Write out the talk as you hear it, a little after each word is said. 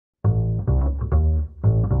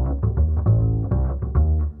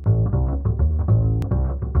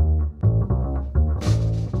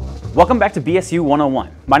Welcome back to BSU 101.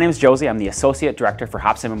 My name is Josie. I'm the Associate Director for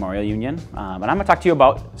Hobson Memorial Union, and I'm going to talk to you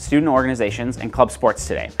about student organizations and club sports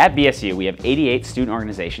today. At BSU, we have 88 student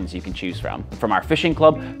organizations you can choose from. From our fishing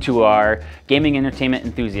club to our gaming entertainment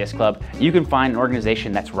enthusiast club, you can find an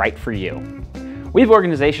organization that's right for you. We have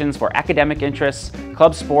organizations for academic interests,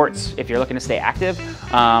 club sports if you're looking to stay active,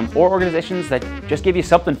 or organizations that just give you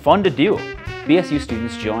something fun to do. BSU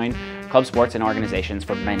students join club sports and organizations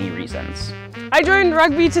for many reasons. I joined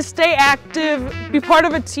rugby to stay active, be part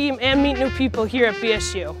of a team, and meet new people here at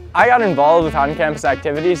BSU. I got involved with on-campus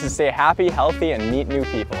activities to stay happy, healthy, and meet new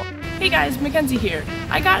people. Hey guys, Mackenzie here.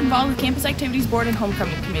 I got involved with Campus Activities Board and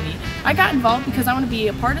Homecoming Committee. I got involved because I want to be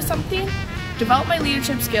a part of something, develop my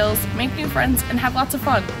leadership skills, make new friends, and have lots of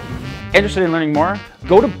fun. Interested in learning more?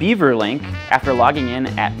 Go to Beaver Link after logging in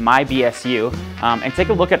at MyBSU and take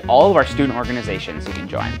a look at all of our student organizations you can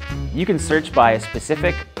join. You can search by a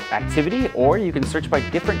specific activity or you can search by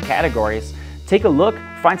different categories. Take a look,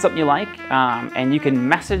 find something you like, and you can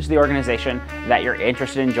message the organization that you're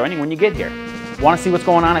interested in joining when you get here. Want to see what's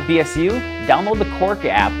going on at BSU? Download the Cork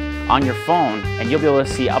app on your phone and you'll be able to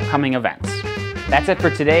see upcoming events. That's it for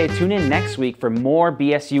today. Tune in next week for more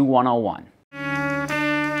BSU 101.